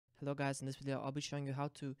Hello guys, in this video I'll be showing you how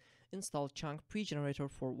to install chunk Pregenerator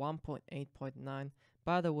for 1.8.9.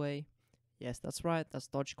 By the way, yes, that's right, that's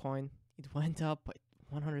Dogecoin. It went up by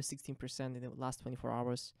 116% in the last 24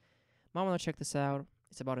 hours. Might want to check this out.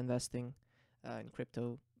 It's about investing in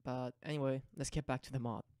crypto. But anyway, let's get back to the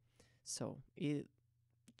mod. So the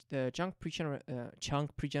chunk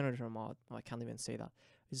Pregenerator mod, oh, I can't even say that.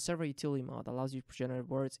 It's a server utility mod that allows you to generate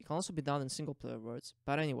words. It can also be done in single player words.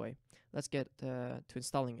 But anyway, let's get to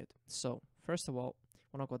installing it. So first of all,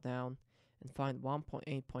 you want to go down and find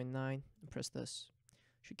 1.8.9 and press this.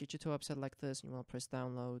 Should get you to a website like this, and you want to press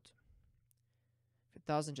download. If it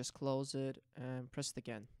doesn't, just close it and press it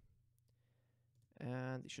again.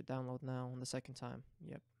 And it should download now on the second time.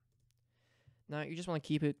 Yep. Now you just want to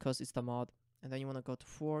keep it because it's the mod. And then you want to go to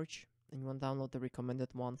Forge, and you want to download the recommended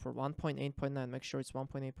one for 1.8.9. Make sure it's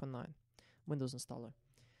 1.8.9 Windows installer.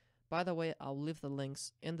 By the way, I'll leave the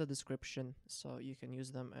links in the description so you can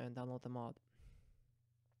use them and download the mod.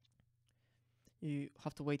 You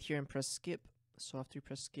have to wait here and press skip. So after you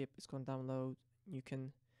press skip, it's going to download. You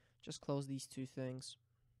can just close these two things.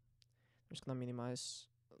 I'm just going to minimize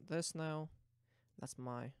this now. That's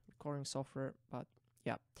my recording software, but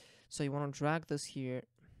yeah. So you want to drag this here.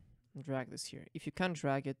 Drag this here. If you can't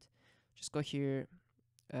drag it, just go here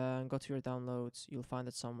and go to your downloads. You'll find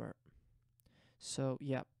it somewhere. So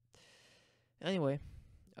yeah. Anyway,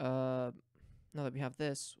 now that we have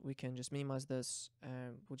this, we can just minimize this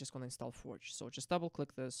and we're just going to install Forge. So just double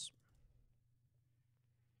click this.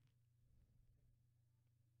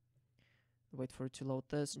 Wait for it to load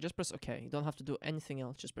this. And just press OK. You don't have to do anything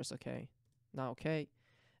else. Just press OK. Now OK.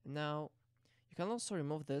 And now you can also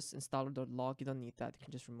remove this installer.log. You don't need that. You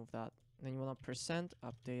can just remove that. And then you want to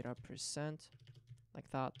update a percent like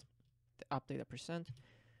that. Update a percent,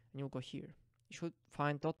 and you'll go here. You should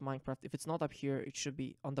find .minecraft. If it's not up here, it should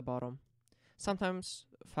be on the bottom. Sometimes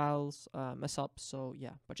files mess up, so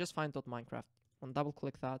yeah. But just find .minecraft. And double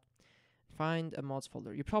click that. Find a mods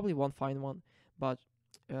folder. You probably won't find one, but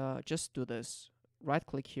just do this. Right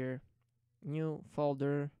click here, new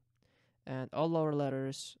folder, and all lower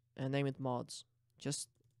letters. And name it mods. Just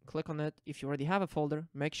click on it. If you already have a folder,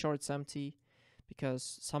 make sure it's empty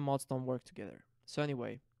because some mods don't work together. So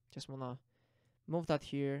anyway, just wanna move that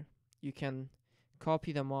here. You can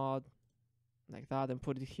copy the mod like that and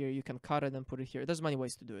put it here. You can cut it and put it here. There's many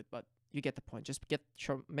ways to do it, but you get the point. Just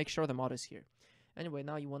make sure the mod is here. Anyway,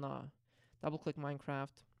 now you wanna double click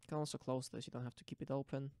Minecraft. You can also close this. You don't have to keep it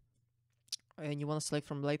open. And you wanna select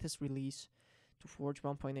from latest release to Forge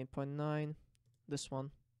 1.8.9. This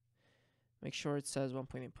one. Make sure it says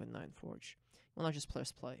 1.8.9 Forge. You want to just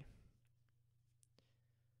press play.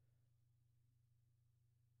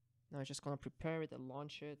 Now I'm just going to prepare it and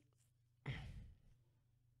launch it.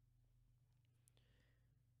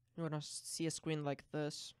 You're going to see a screen like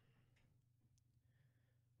this.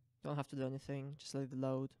 Don't have to do anything, just let it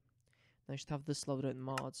load. Then you should have this loaded in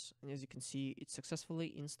mods. And as you can see, it's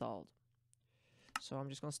successfully installed. So I'm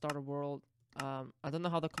just going to start a world. I don't know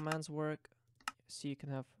how the commands work. See, you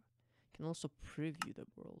can also preview the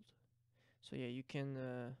world. So yeah, you can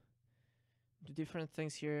do different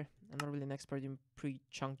things here. I'm not really an expert in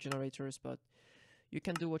pre-chunk generators, but you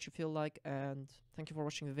can do what you feel like. And thank you for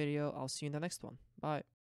watching the video. I'll see you in the next one. Bye.